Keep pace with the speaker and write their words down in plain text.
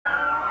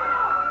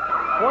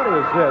What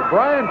is it?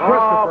 Brian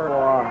Christopher.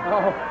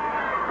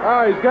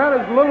 Oh, he's got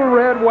his little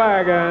red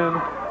wagon.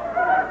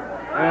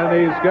 And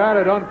he's got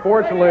it,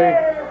 unfortunately.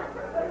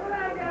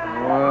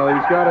 Well,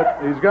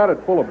 he's got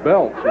it full of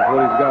belts, is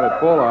what he's got it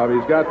full of.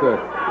 He's got the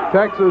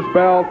Texas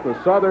belt,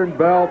 the Southern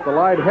belt, the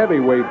light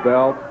heavyweight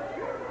belt.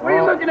 What are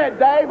you looking at,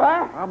 Dave,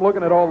 huh? I'm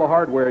looking at all the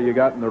hardware you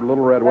got in the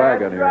little red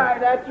wagon here.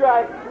 That's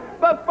right.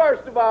 But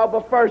first of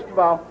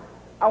all,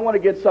 I want to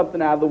get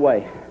something out of the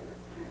way.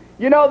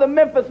 You know, the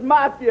Memphis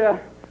Mafia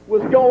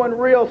was going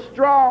real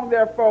strong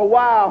there for a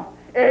while.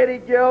 Eddie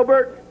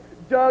Gilbert,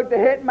 Doug the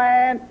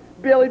Hitman,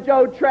 Billy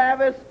Joe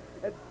Travis,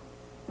 and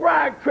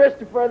Brian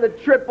Christopher, the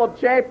triple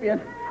champion.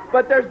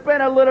 But there's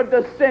been a little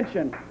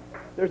dissension.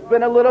 There's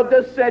been a little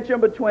dissension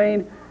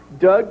between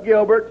Doug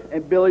Gilbert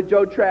and Billy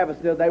Joe Travis.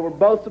 They were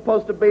both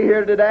supposed to be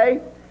here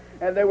today,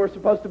 and they were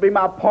supposed to be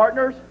my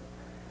partners,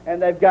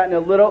 and they've gotten a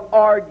little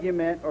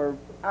argument, or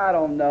I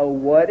don't know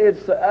what.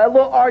 It's a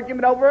little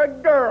argument over a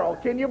girl.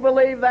 Can you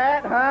believe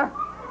that, huh?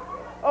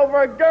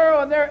 Over a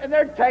girl, and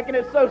they're taking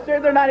it so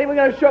serious they're not even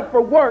going to show up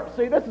for work.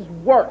 See, this is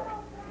work.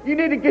 You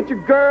need to get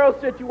your girl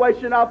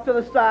situation off to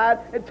the side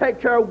and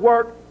take care of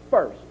work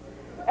first.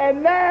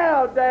 And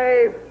now,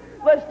 Dave,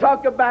 let's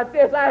talk about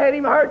this. I hadn't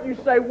even heard you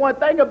say one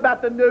thing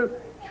about the new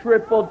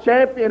triple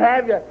champion,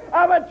 have you?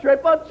 I'm a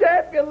triple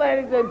champion,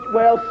 ladies and,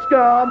 well,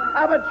 scum.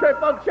 I'm a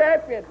triple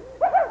champion.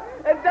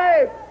 And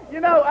Dave, you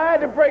know, I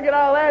had to bring it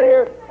all out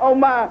here on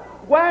my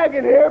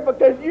wagon here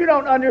because you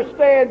don't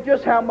understand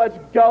just how much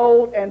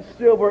gold and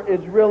silver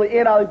is really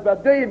in all these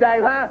belts. Do you,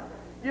 Dave, huh?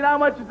 You know how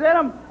much is in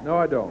them? No,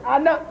 I don't.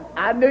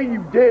 I knew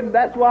you didn't.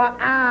 That's why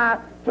I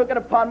took it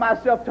upon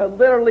myself to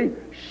literally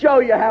show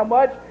you how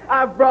much.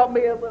 I've brought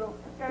me a little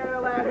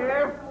scale out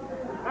here,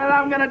 and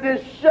I'm going to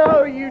just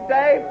show you,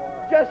 Dave,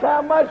 just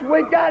how much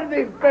we got in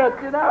these belts,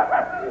 you know?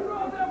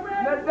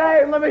 Now,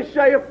 Dave, let me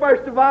show you,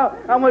 first of all,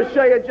 I'm going to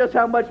show you just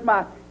how much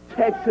my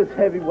Texas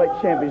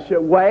Heavyweight Championship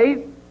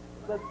weighs.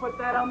 Let's put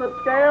that on the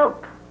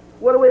scale.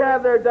 What do we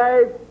have there,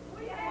 Dave?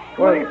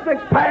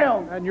 26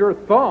 pounds. And your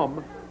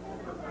thumb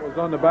was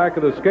on the back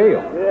of the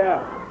scale. Yeah.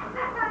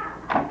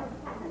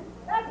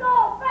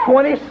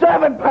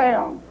 27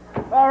 pounds.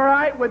 All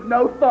right, with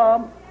no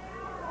thumb.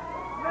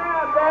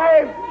 Now,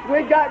 Dave,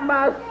 we got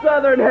my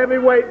Southern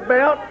Heavyweight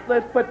belt.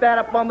 Let's put that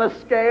up on the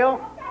scale.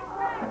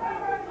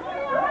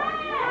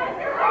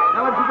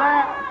 How much is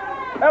that?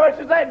 How much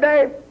is that,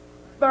 Dave?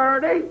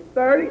 30.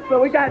 So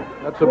we got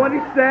That's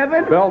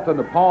 27. A belt in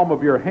the palm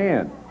of your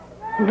hand.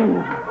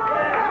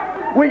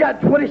 We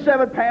got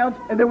 27 pounds,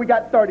 and then we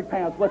got 30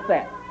 pounds. What's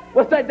that?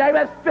 What's that, Dave?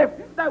 That's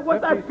 50.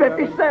 What's that?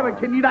 57.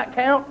 Can you not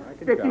count?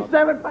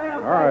 57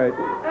 pounds. All right.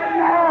 And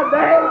now,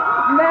 Dave,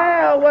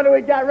 now what do we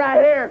got right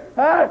here?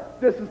 Huh?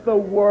 This is the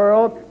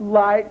World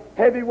Light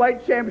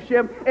Heavyweight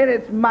Championship, and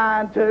it's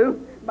mine,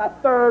 too. My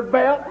third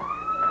belt.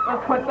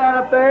 Let's put that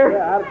up there.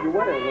 Yeah, how did you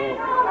win it,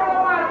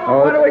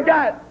 what do we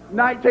got?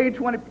 19,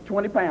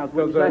 20 pounds.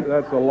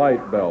 That's a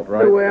light belt,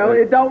 right? Well,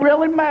 it don't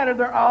really matter.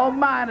 They're all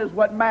mine is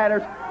what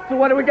matters. So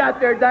what do we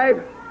got there,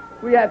 Dave?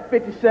 We have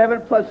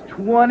 57 plus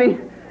 20.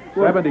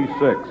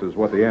 76 is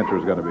what the answer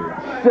is going to be.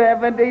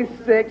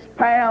 76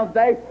 pounds,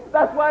 Dave.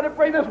 That's why I had to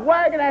bring this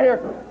wagon out here.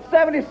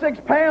 76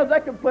 pounds,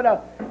 that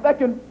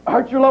can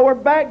hurt your lower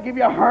back, give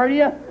you a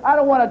hernia. I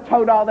don't want to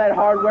tote all that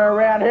hardware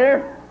around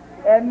here.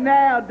 And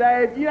now,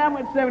 Dave, you know how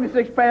much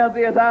 76 pounds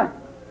is, huh?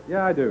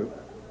 Yeah, I do.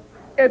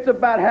 It's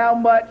about how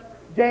much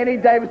Danny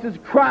Davis's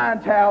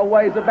crying towel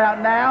weighs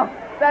about now.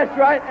 That's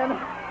right. And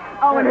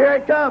here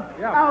it comes.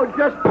 Yeah. Oh,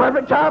 just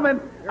perfect timing.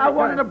 I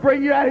wanted to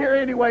bring you out here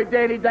anyway,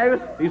 Danny Davis.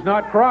 He's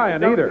not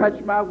crying either. Don't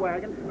touch my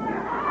wagon.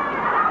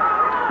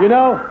 You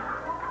know,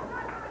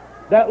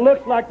 that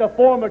looks like the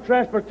form of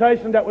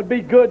transportation that would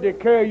be good to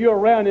carry you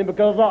around in,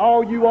 because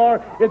all you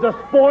are is a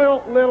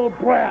spoiled little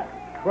brat,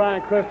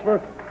 Brian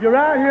Christopher. You're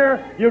out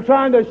here, you're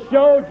trying to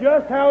show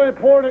just how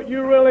important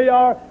you really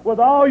are with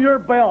all your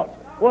belts.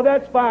 Well,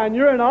 that's fine.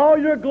 You're in all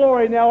your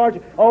glory now, aren't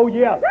you? Oh,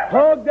 yeah.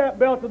 Hug that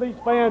belt to these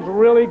fans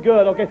really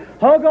good, okay?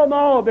 Hug them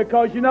all,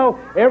 because, you know,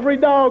 every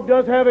dog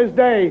does have his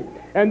day.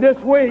 And this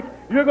week,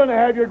 you're going to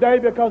have your day,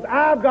 because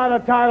I've got a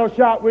title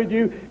shot with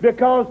you,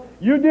 because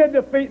you did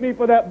defeat me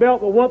for that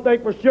belt, but one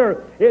thing for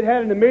sure, it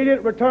had an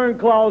immediate return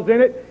clause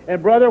in it.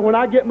 And, brother, when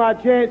I get my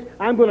chance,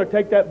 I'm going to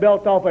take that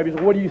belt off of you.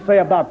 So what do you say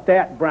about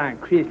that, Brian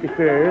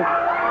Christopher?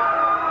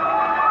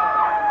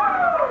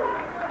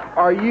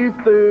 Are you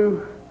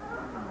through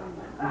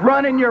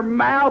running your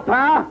mouth,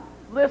 huh?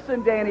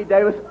 Listen, Danny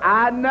Davis,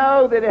 I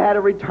know that it had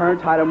a return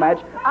title match.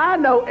 I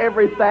know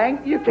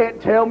everything. You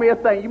can't tell me a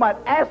thing. You might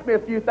ask me a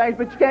few things,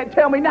 but you can't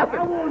tell me nothing.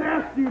 I won't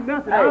ask you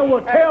nothing. I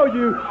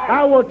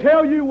will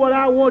tell you what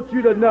I want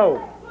you to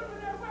know.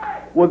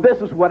 Well,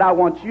 this is what I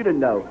want you to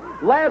know.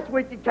 Last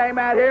week you came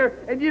out here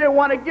and you didn't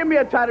want to give me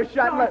a title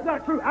shot. No, that's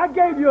not true. I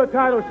gave you a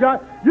title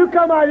shot. You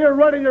come out here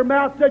running your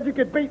mouth, said you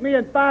could beat me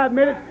in 5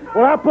 minutes.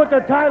 Well, I put the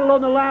title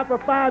on the line for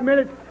 5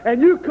 minutes,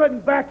 and you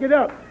couldn't back it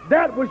up.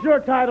 That was your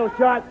title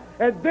shot.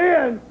 And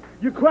then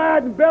You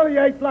cried and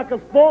bellyached like a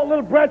spoiled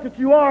little brat that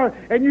you are,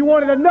 and you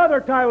wanted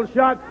another title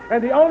shot,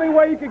 and the only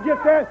way you could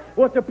get that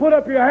was to put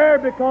up your hair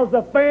because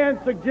the fans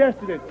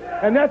suggested it.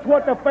 And that's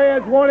what the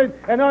fans wanted,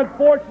 and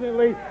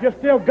unfortunately, you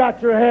still got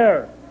your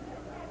hair.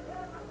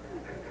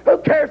 Who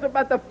cares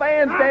about the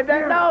fans, Dave?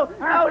 No,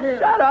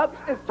 shut up.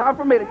 It's time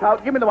for me to call.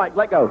 Give me the mic.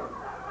 Let go.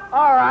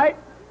 All right.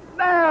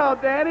 Now,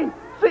 Danny.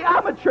 See,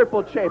 I'm a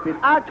triple champion.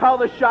 I call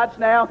the shots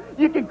now.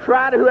 You can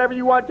cry to whoever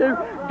you want to.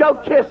 Go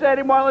kiss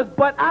Eddie Marlin's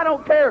butt. I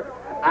don't care.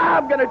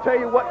 I'm going to tell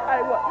you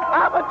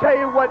I'm going to tell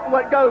you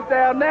what goes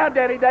down now,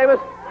 Danny Davis.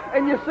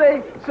 And you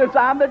see, since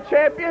I'm the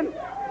champion,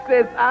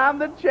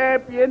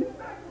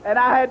 and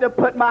I had to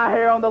put my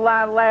hair on the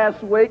line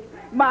last week,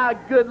 my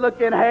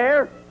good-looking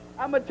hair,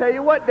 I'm going to tell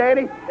you what,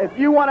 Danny, if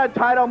you want a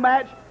title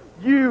match,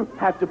 you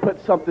have to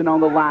put something on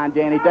the line,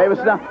 Danny Davis.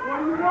 Now,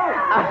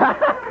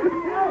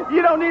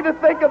 you don't need to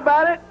think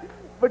about it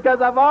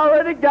because I've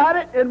already got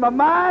it in my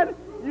mind.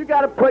 You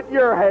got to put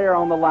your hair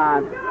on the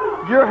line.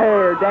 Your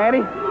hair, Danny.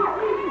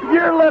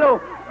 Your little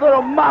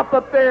mop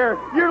up there.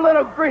 Your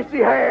little greasy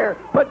hair.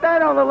 Put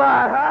that on the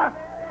line, huh?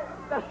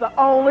 That's the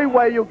only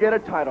way you'll get a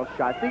title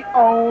shot. The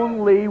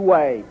only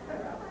way.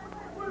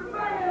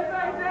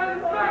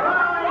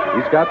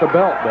 He's got the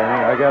belt,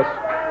 Danny, I guess.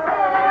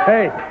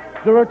 Hey,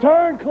 the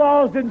return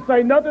clause didn't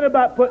say nothing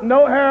about putting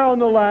no hair on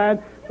the line.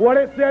 What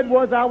it said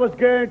was I was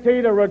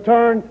guaranteed a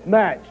return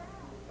match.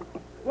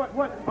 What?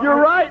 You're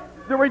right.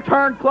 The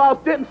return clause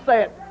didn't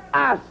say it.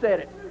 I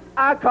said it.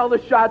 I call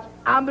the shots.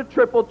 I'm the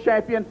triple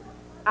champion.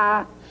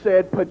 I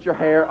said put your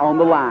hair on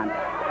the line.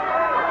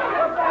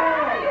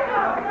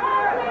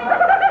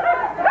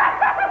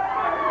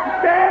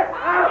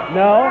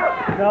 No,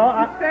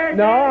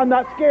 I'm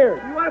not scared.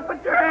 You want to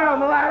put your hair on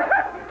the line? Put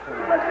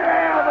your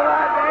hair on the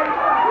line, Danny.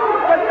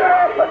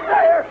 Put your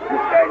hair. You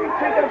scared you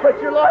ain't gonna put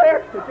your little hair?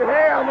 Put your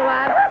hair on the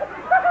line.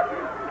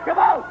 Come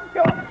on.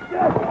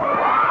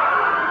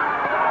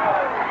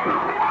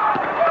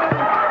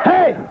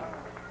 Hey,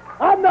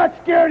 I'm not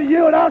scared of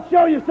you, and I'll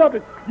show you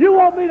something. You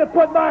want me to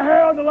put my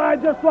hair on the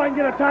line just so I can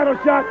get a title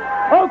shot?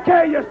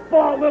 Okay, you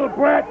spoiled little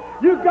brat.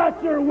 You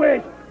got your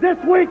wish. This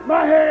week,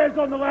 my hair is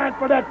on the line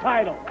for that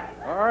title.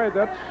 All right,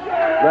 that's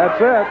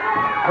it.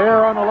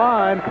 Hair on the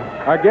line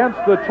against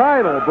the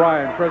title,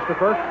 Brian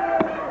Christopher.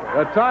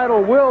 The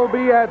title will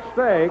be at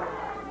stake.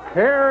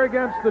 Hair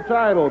against the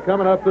title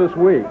coming up this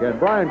week. And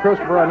Brian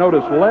Christopher, I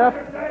noticed, left.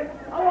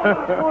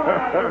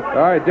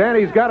 All right,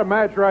 Danny's got a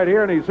match right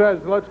here, and he says,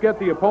 let's get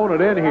the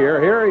opponent in here.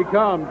 Here he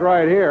comes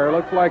right here.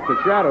 Looks like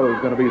the Shadow is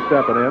going to be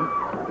stepping in.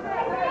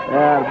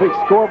 Yeah, the big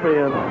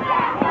Scorpion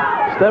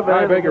stepping in.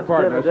 I beg your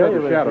pardon, I said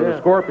the Shadow. Yeah. The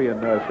Scorpion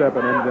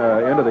stepping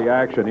into the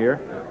action here.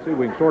 Let's see if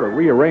we can sort of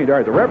rearrange. All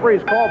right, the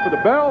referee's called for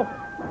the bell.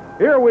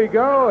 Here we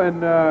go,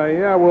 and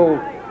we'll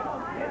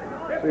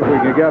see if we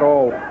can get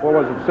all,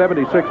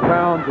 76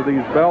 pounds of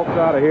these belts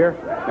out of here,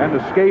 and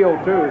the scale,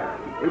 too.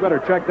 We better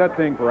check that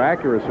thing for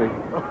accuracy.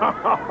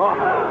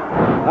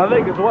 I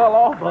think it's well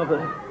off of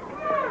it.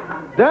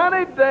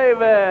 Danny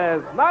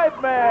Davis,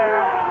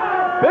 Nightmare,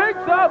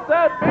 picks up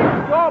that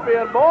big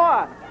Scorpion,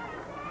 boy.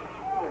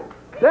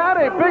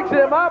 Danny picks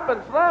him up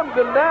and slams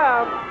him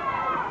down.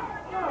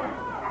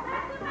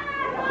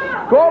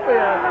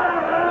 Scorpion,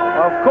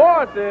 of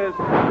course, is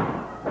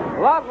a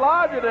lot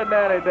larger than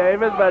Danny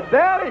Davis, but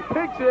Danny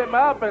picks him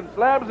up and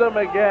slams him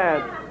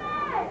again.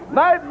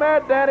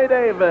 Nightmare Danny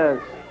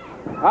Davis,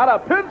 out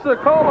of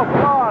Pensacola,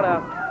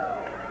 Florida.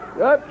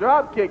 Good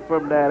drop kick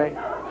from Danny.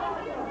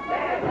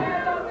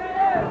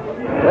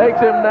 Takes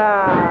him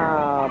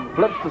down,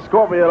 flips the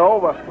Scorpion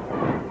over.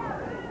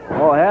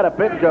 Oh, had a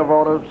pin cover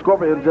on him.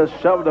 Scorpion just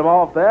shoved him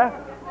off there.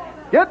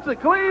 Gets a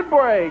clean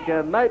break,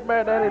 and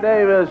Nightmare Danny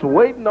Davis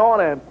waiting on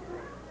him.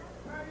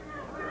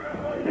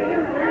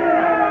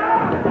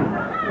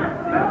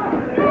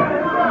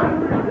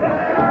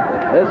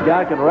 This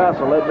guy can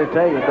wrestle, let me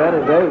tell you,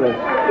 Danny Davis.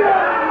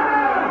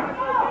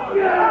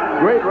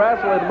 Great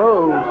wrestling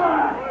moves.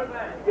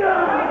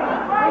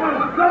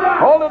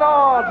 Holding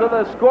on to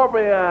the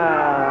Scorpion.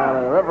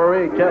 The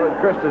referee, Kevin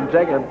Christian,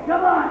 checking.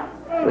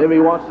 See if he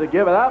wants to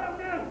give it up.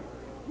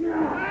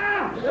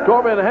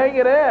 Scorpion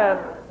hanging in.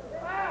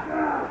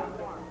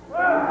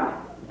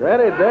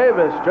 Danny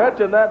Davis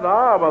stretching that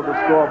arm of the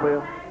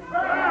Scorpion.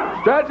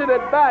 Stretching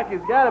it back.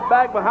 He's got it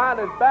back behind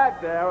his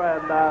back there,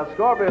 and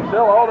Scorpion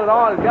still holding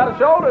on. He's got a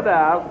shoulder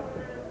down.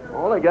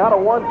 Only got a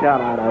 1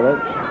 count out of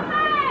it.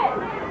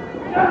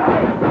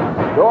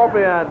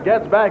 Scorpion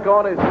gets back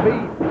on his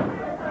feet.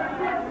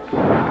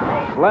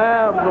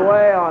 Slams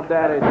away on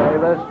Danny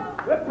Davis.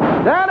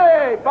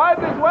 Danny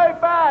fighting his way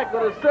back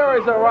with a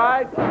series of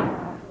rights.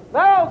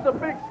 Nails the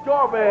big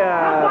Scorpion.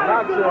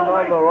 Knocks him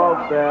on the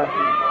ropes there.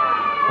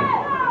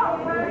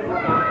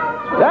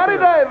 Danny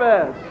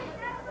Davis.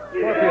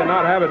 Scorpion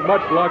not having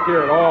much luck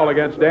here at all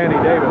against Danny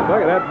Davis.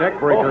 Look at that neck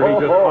breaker he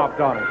just popped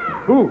on him.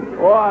 Ooh.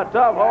 What a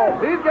tough hold.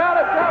 He's got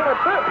it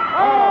covered too.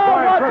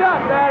 Oh, watch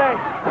out, Danny.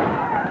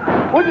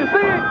 Would you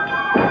see it?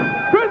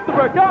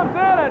 Christopher comes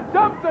in and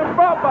jumps him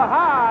from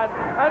behind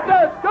and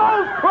just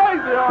goes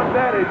crazy on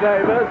Danny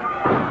Davis.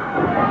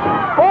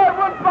 Boy,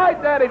 what fight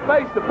fight Danny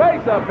face to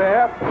face up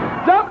there.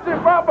 Jumps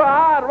him from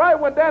behind right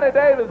when Danny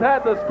Davis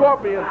had the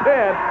scorpion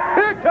pin.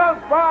 Here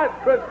comes Brian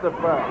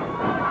Christopher.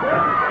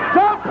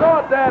 Jumps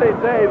on Danny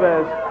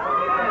Davis.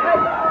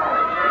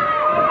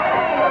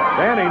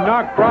 Danny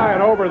knocked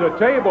Brian over the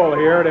table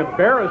here. It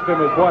embarrassed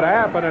him is what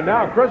happened, and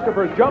now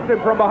Christopher's jumped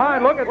him from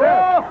behind. Look at this.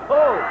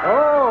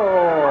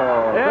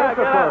 Oh, yeah,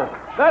 Christopher.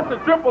 that's the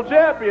triple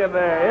champion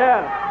there,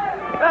 yeah.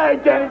 Hey,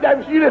 Danny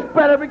Davis, you just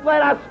better be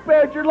glad I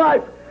spared your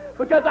life,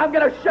 because I'm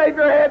going to shave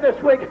your head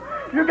this week.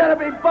 You're going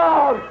to be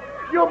bald.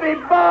 You'll be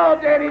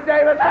bald, Danny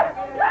Davis.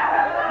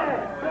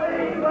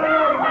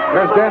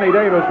 There's Danny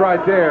Davis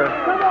right there.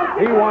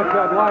 He wants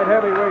that light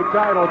heavyweight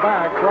title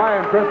back.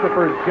 Brian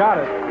Christopher's got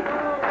it.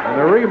 And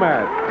the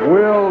rematch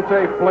will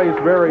take place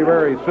very,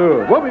 very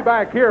soon. We'll be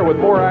back here with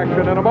more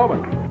action in a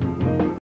moment.